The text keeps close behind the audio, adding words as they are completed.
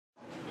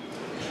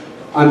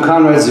I'm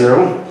Conrad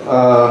Zero.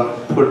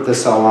 Put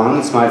this all on.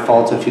 It's my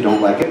fault if you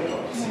don't like it.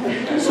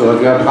 So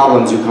if you have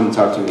problems, you come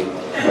talk to me.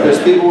 There's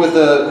people with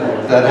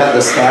that have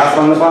the staff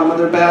on the bottom of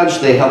their badge.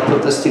 They help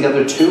put this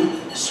together too.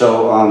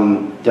 So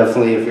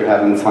definitely, if you're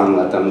having fun,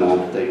 let them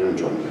know that you're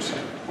enjoying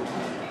yourself.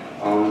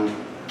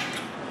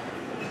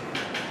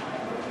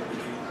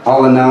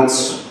 I'll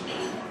announce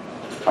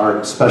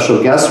our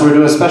special guest. We're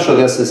doing a special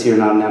guest this year,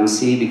 not an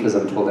MC, because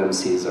I'm told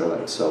MCs are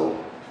like so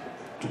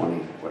 20,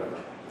 whatever.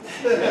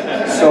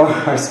 So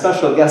our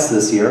special guest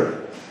this year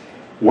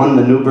won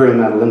the Newbery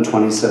Medal in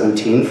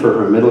 2017 for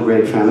her middle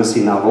grade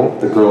fantasy novel,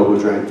 The Girl Who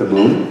Drank the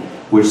Moon,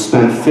 which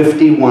spent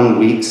 51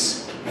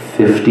 weeks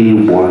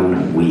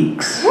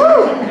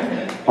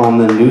on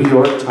the New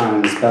York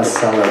Times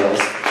bestseller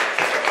list.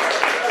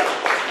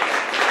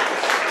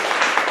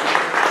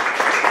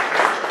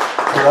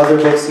 Her other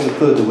books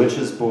include The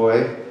Witch's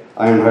Boy,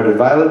 Iron-Hearted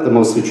Violet, The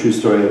Mostly True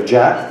Story of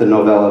Jack, the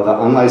novella The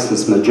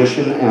Unlicensed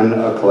Magician, and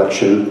a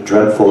collection,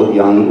 Dreadful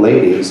Young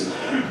Ladies.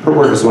 Her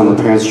work has won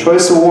the Parents'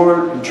 Choice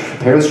Award,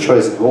 Parents'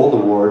 Choice Gold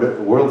Award,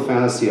 World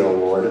Fantasy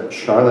Award,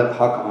 Charlotte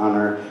Huck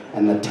Honor,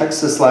 and the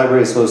Texas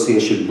Library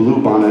Association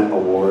Bluebonnet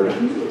Award.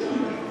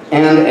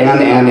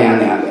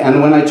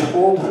 And when I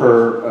told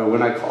her,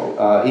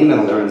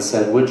 emailed her and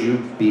said, would you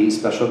be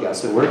special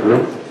guest at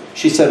Wordbrew?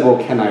 She said, well,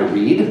 can I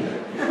read?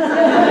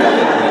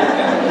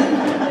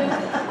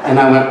 And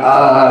I went,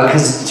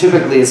 because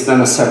typically it's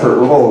been a separate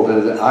role.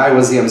 I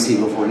was the MC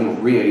before,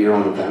 Rhea, your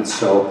own event,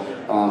 so,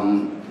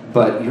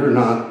 but you're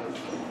not,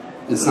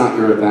 it's not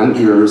your event,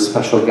 you're a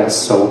special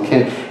guest, so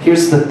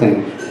here's the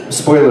thing,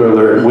 spoiler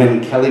alert,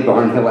 when Kelly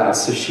Barnhill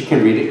asks if she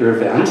can read at your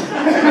event,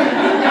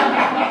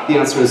 the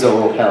answer is,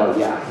 oh, hell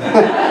yeah.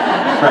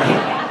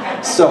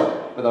 Right?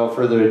 So, without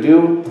further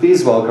ado,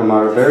 please welcome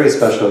our very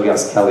special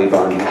guest, Kelly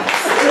Barnhill.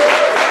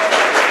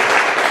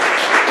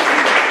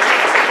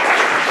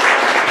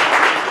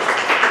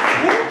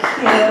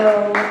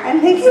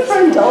 Thank you for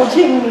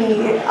indulging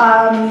me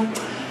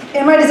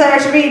in my desire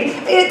to read.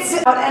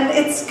 It's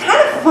kind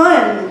of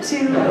fun to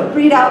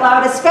read out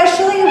loud,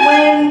 especially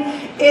when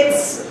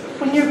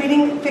you're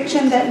reading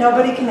fiction that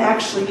nobody can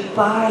actually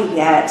buy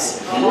yet,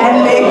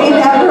 and maybe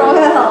never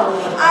will.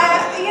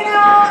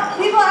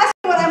 People ask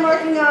me what I'm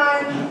working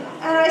on,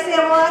 and I say,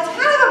 well, that's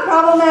kind of a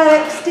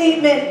problematic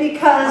statement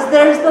because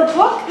there's the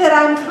book that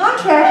I'm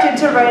contracted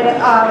to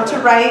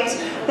write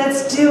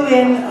that's due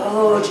in,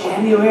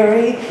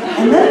 January,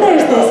 and then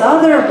there's this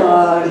other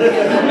book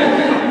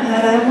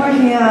that I'm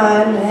working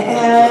on,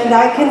 and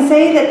I can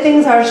say that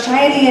things are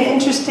shiny and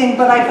interesting,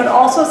 but I could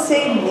also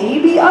say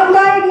maybe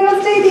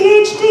undiagnosed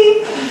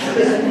ADHD.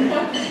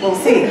 We'll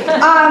see.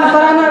 But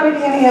I'm not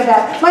reading any of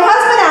that. My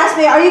husband asked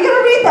me, are you going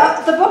to read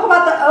the book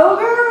about the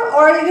ogre,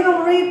 or are you going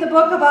to read the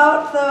book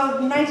about the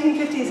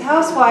 1950s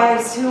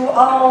housewives who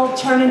all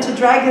turn into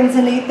dragons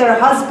and eat their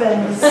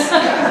husbands?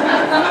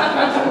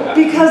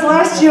 Because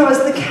last year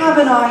was the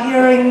Kavanaugh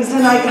hearings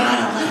and I got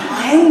a little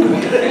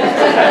angry.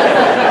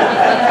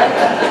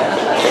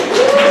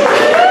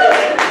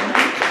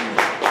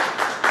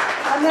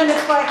 And then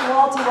it's like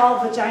wall-to-wall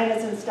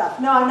vaginas and stuff.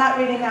 No, I'm not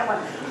reading that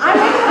one. I'm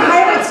reading a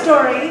pirate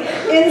story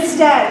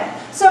instead.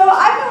 So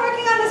I've been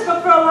working on this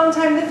book for a long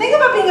time. The thing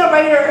about being a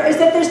writer is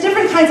that there's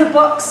different kinds of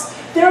books.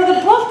 There are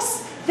the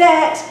books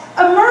that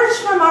emerge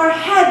from our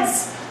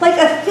heads, like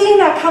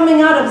Athena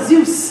coming out of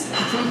Zeus.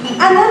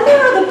 And then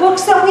there are the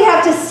books that we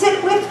have to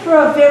sit with for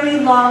a very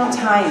long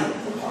time.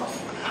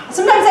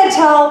 Sometimes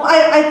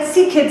I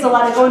see kids a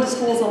lot, I go into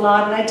schools a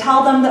lot, and I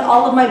tell them that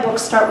all of my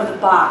books start with a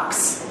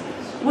box.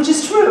 Which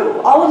is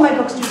true. All of my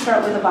books do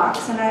start with a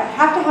box. And I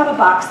have to have a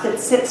box that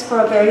sits for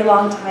a very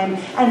long time,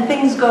 and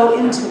things go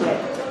into it.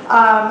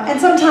 And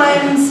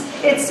sometimes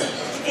it's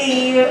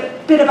a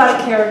bit about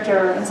a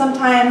character, and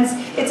sometimes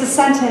it's a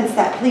sentence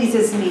that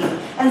pleases me,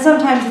 and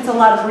sometimes it's a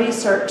lot of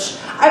research.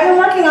 I've been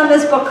working on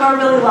this book for a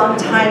really long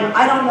time.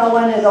 I don't know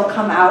when it'll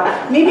come out.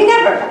 Maybe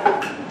never.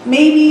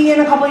 Maybe in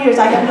a couple of years,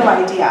 I have no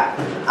idea.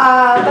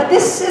 But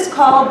this is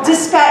called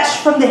Dispatch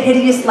from the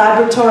Hideous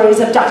Laboratories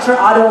of Dr.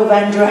 Otto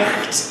van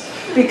Dracht,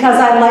 because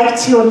I like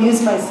to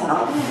amuse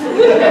myself.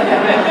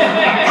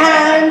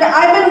 And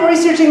I've been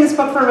researching this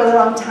book for a really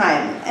long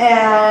time.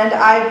 And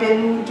I've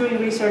been doing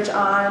research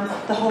on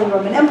the Holy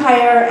Roman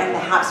Empire and the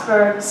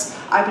Habsburgs.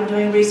 I've been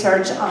doing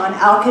research on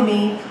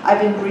alchemy.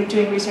 I've been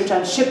doing research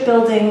on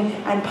shipbuilding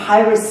and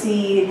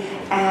piracy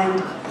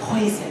and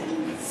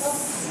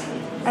poisons.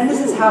 And this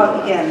is how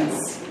it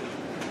begins.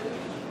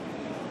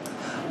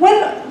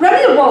 When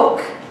Remy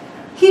awoke,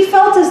 he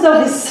felt as though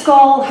his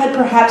skull had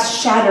perhaps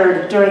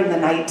shattered during the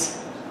night.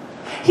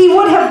 He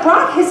would have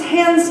brought his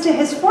hands to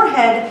his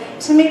forehead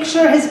to make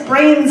sure his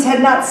brains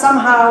had not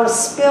somehow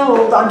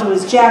spilled onto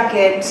his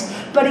jacket,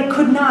 but he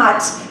could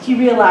not, he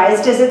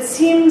realized, as it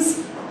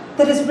seems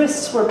that his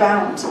wrists were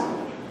bound,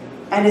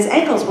 and his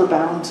ankles were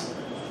bound,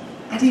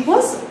 and he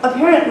was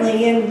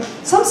apparently in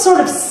some sort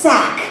of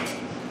sack.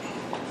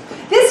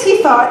 This,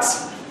 he thought,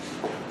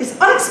 is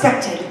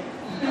unexpected.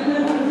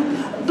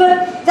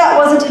 But that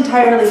wasn't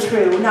entirely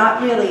true,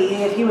 not really.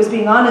 If he was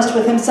being honest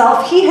with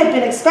himself, he had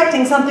been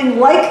expecting something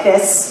like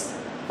this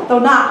though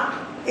not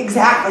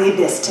exactly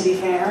this, to be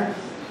fair,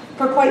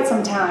 for quite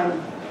some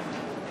time.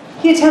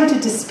 He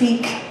attempted to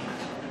speak.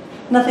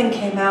 Nothing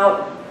came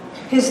out.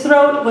 His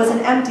throat was an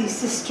empty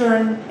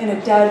cistern in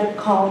a dead,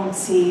 calm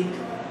sea.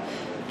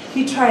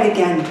 He tried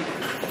again.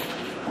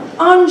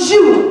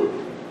 Anjou!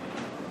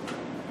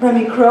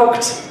 Remy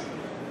croaked.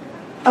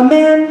 A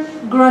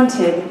man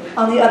grunted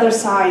on the other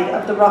side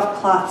of the rough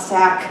cloth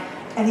sack,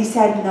 and he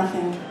said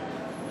nothing.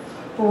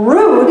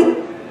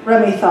 Rude,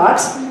 Remy thought,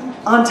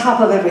 on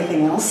top of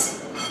everything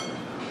else.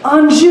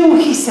 Anjou,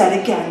 he said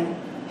again,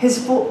 his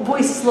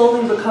voice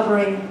slowly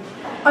recovering.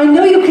 I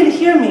know you can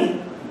hear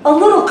me. A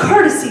little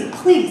courtesy,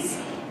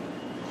 please.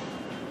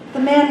 The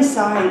man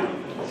sighed.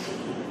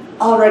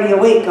 Already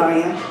awake, are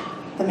you?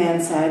 The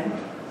man said.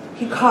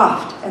 He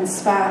coughed and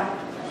spat.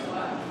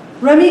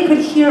 Remy could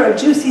hear a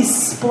juicy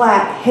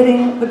splat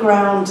hitting the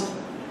ground.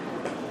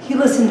 He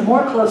listened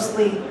more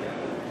closely.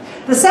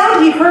 The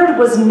sound he heard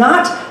was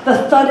not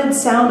the thudded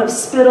sound of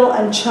spittle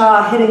and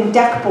chaw hitting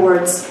deck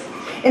boards.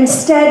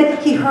 Instead,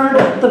 he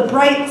heard the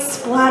bright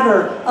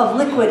splatter of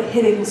liquid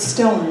hitting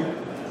stone.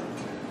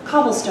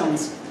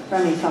 Cobblestones,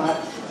 Remy thought.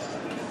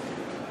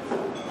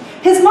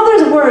 His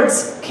mother's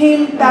words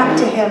came back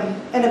to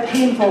him in a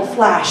painful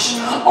flash.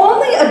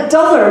 Only a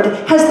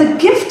dullard has the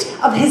gift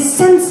of his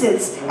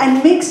senses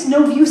and makes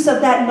no use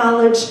of that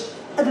knowledge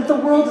that the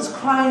world is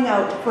crying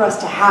out for us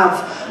to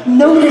have.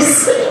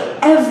 Notice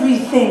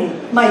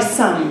everything, my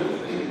son.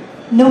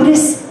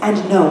 Notice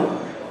and know.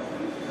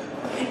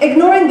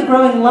 Ignoring the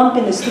growing lump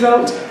in his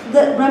throat,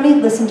 Remy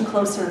listened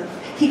closer.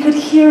 He could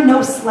hear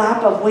no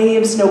slap of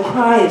waves, no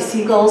cry of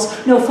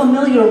seagulls, no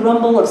familiar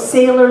rumble of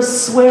sailors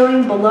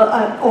swearing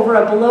over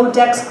a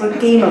below-decks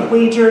game of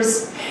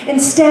wagers.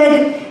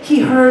 Instead,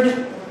 he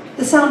heard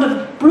the sound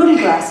of broom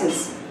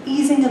grasses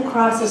easing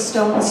across a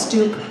stone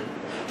stoop,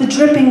 the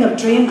dripping of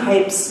drain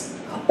pipes,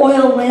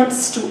 oil lamps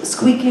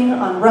squeaking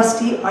on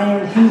rusty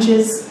iron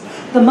hinges,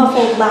 the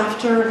muffled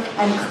laughter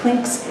and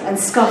clinks and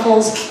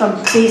scuffles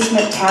from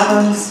basement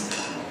taverns,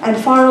 and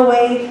far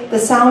away, the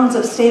sounds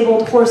of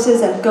stabled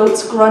horses and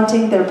goats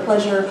grunting their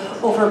pleasure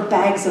over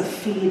bags of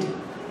feed.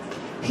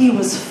 He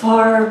was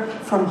far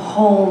from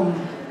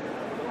home,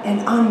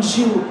 and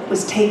Anjou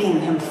was taking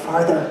him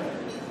farther.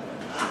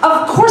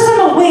 Of course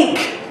I'm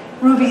awake,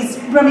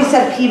 Remy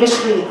said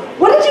peevishly.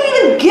 What did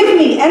you even give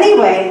me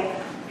anyway?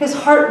 His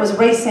heart was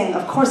racing.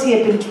 Of course he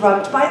had been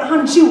drugged by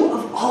Anjou,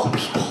 of all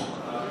people.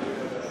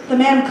 The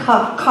man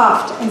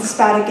coughed and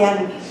spat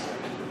again.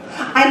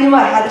 I knew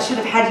I should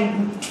have had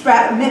you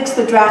mix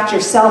the draft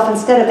yourself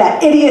instead of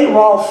that idiot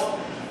Rolf.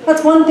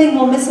 That's one thing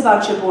we'll miss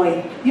about you,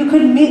 boy. You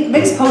could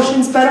mix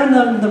potions better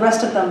than the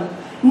rest of them.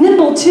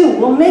 Nimble, too.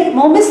 We'll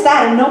miss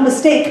that, and no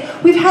mistake.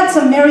 We've had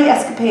some merry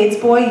escapades,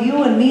 boy,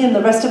 you and me and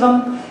the rest of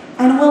them,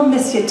 and we'll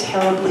miss you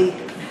terribly.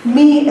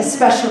 Me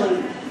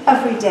especially,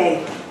 every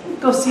day.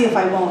 Go see if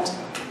I won't.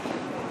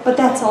 But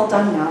that's all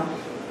done now.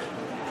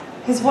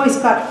 His voice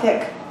got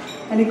thick,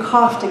 and he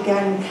coughed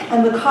again,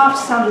 and the cough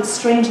sounded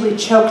strangely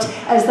choked,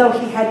 as though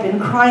he had been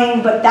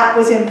crying, but that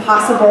was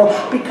impossible,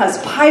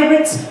 because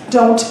pirates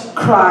don't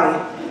cry.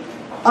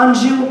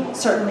 Anjou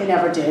certainly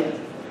never did,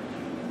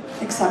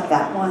 except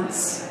that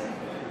once.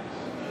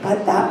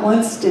 But that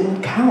once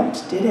didn't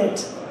count, did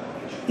it?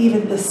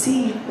 Even the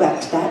sea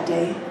wept that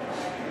day.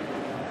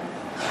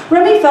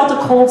 Remy felt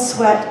a cold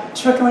sweat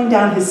trickling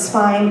down his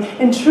spine.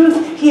 In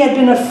truth, he had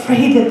been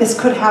afraid that this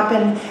could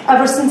happen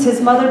ever since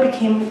his mother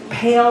became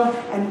pale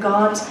and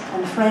gaunt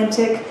and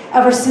frantic,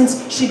 ever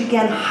since she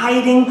began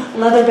hiding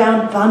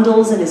leather-bound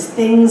bundles in his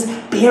things,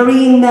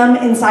 burying them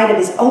inside of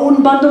his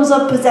own bundles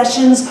of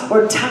possessions,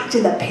 or tucked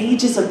in the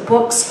pages of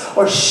books,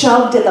 or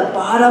shoved at the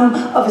bottom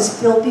of his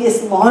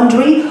filthiest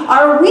laundry.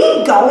 Are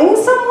we going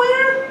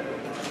somewhere?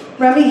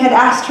 Remy had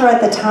asked her at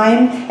the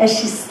time as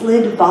she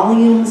slid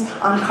volumes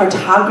on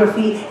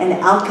cartography and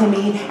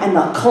alchemy and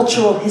the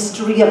cultural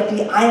history of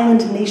the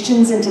island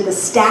nations into the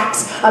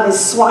stacks of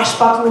his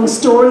swashbuckling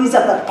stories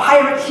of the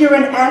pirate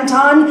Huron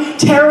Anton,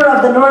 terror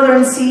of the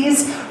northern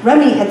seas.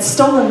 Remy had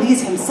stolen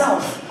these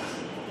himself.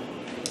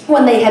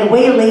 When they had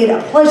waylaid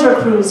a pleasure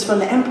cruise from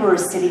the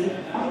Emperor's city,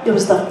 it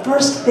was the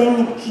first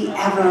thing he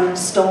ever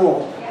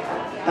stole,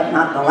 but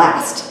not the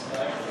last.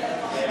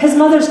 His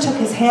mother took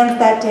his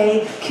hand that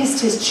day,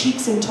 kissed his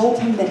cheeks, and told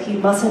him that he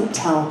mustn't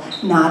tell,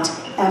 not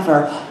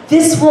ever.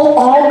 This will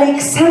all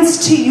make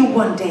sense to you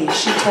one day,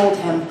 she told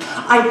him.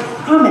 I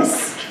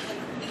promise.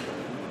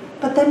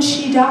 But then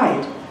she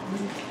died,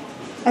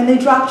 and they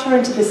dropped her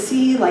into the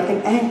sea like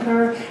an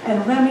anchor,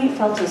 and Remy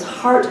felt his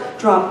heart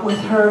drop with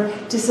her,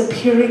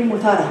 disappearing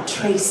without a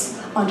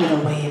trace under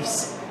the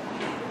waves.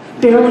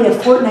 Barely a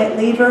fortnight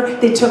later,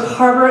 they took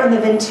harbor in the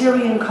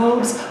Venturian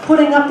coves,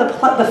 putting up the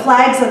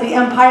flags of the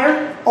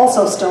Empire,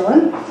 also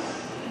stolen.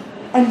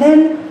 And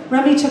then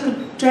Remy took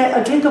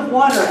a drink of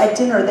water at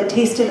dinner that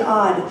tasted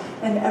odd,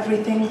 and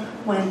everything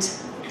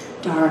went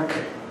dark.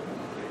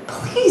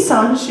 Please,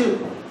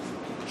 Anjou.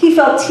 He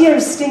felt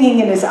tears stinging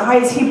in his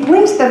eyes. He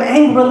blinked them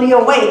angrily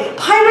away.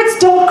 Pirates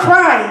don't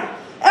cry.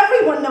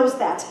 Everyone knows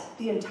that.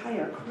 The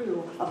entire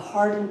crew of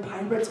hardened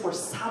pirates were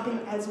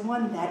sobbing as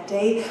one that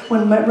day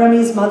when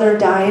Remy's mother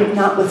died,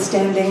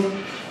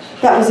 notwithstanding.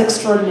 That was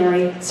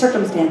extraordinary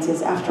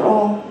circumstances, after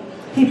all.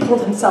 He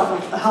pulled himself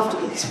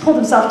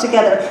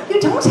together.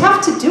 You don't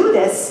have to do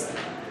this.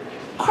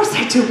 Of course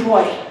I do,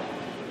 boy.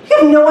 You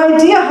have no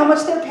idea how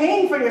much they're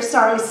paying for your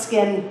sorry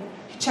skin.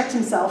 He checked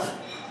himself.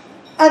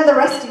 And the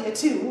rest of you,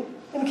 too.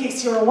 In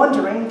case you were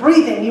wondering,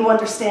 breathing, you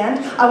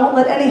understand. I won't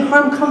let any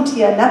harm come to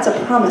you, and that's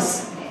a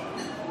promise.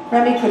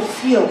 Remy could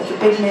feel the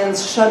big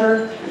man's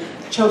shudder,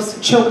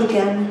 choke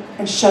again,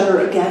 and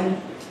shudder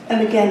again.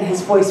 And again,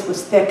 his voice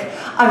was thick.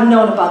 I've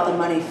known about the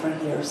money for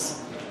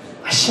years.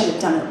 I should have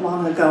done it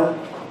long ago,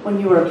 when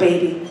you were a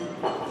baby.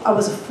 I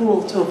was a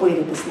fool to have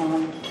waited this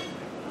long.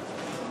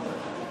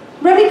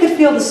 Remy could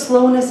feel the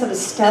slowness of his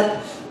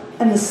step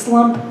and the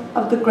slump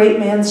of the great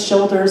man's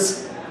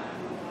shoulders.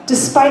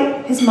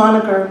 Despite his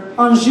moniker,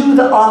 Anjou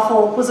the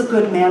Awful was a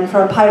good man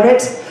for a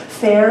pirate,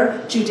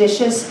 fair,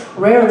 judicious,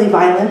 rarely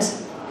violent.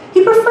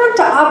 He preferred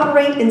to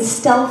operate in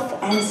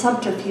stealth and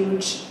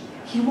subterfuge.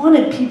 He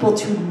wanted people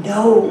to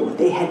know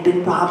they had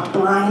been robbed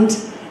blind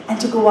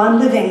and to go on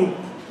living.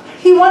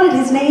 He wanted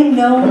his name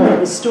known and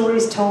his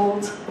stories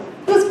told.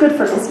 It was good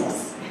for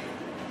business.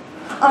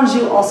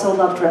 Anjou also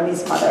loved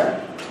Remy's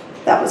mother.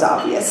 That was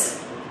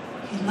obvious.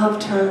 He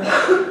loved her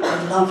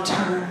and loved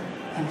her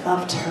and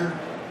loved her.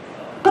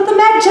 But the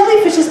mad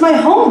jellyfish is my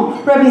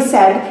home, Remy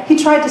said. He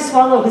tried to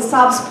swallow his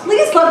sobs.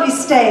 Please let me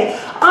stay.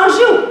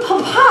 Anjou,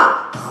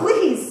 Papa,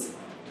 please.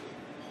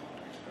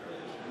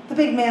 The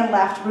big man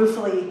laughed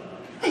ruefully.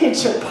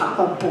 It's your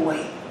papa,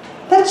 boy.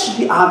 That should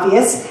be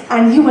obvious.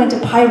 And you went a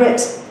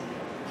pirate.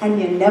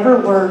 And you never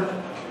were.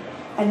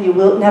 And you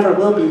never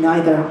will be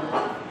neither.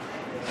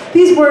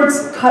 These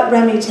words cut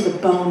Remy to the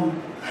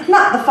bone.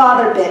 Not the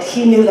father bit,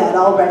 he knew that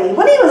already.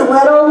 When he was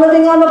little,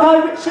 living on the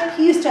pirate ship,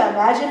 he used to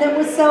imagine it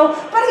was so,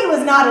 but he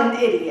was not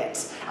an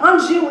idiot.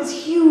 Anjou was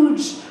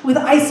huge, with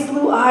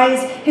ice-blue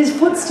eyes. His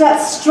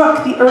footsteps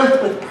struck the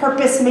earth with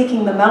purpose,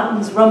 making the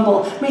mountains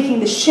rumble, making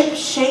the ship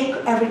shake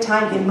every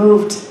time he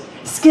moved.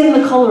 Skin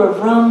the color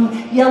of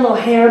rum, yellow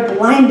hair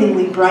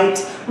blindingly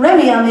bright.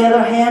 Remy, on the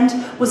other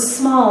hand, was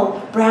small,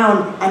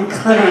 brown, and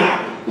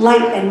clever.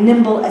 Light and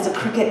nimble as a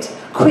cricket,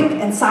 quick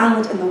and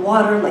silent in the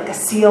water like a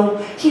seal.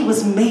 He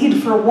was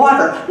made for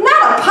water,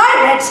 not a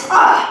pirate!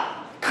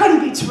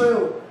 Couldn't be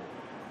true.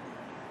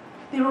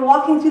 They were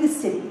walking through the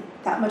city,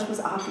 that much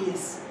was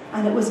obvious,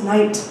 and it was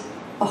night.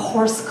 A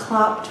horse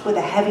clopped with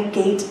a heavy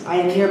gait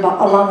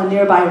along a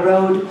nearby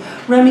road.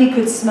 Remy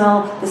could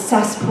smell the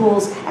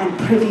cesspools and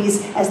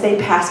privies as they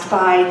passed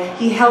by.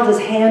 He held his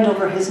hand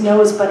over his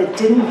nose, but it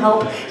didn't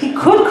help. He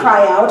could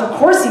cry out, of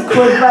course he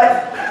could,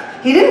 but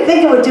he didn't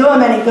think it would do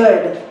him any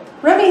good.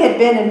 Remy had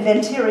been in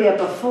Venturia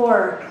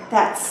before,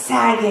 that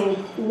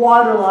sagging,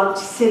 waterlogged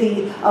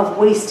city of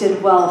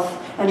wasted wealth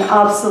and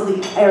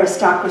obsolete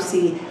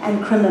aristocracy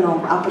and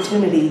criminal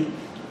opportunity.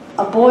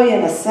 A boy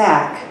in a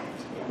sack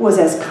was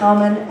as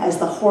common as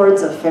the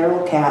hordes of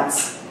feral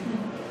cats.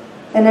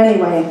 And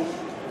anyway,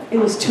 it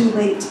was too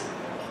late.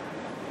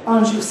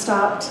 Anjou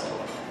stopped,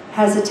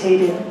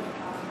 hesitated,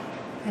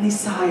 and he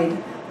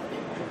sighed,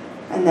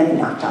 and then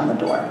he knocked on the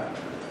door.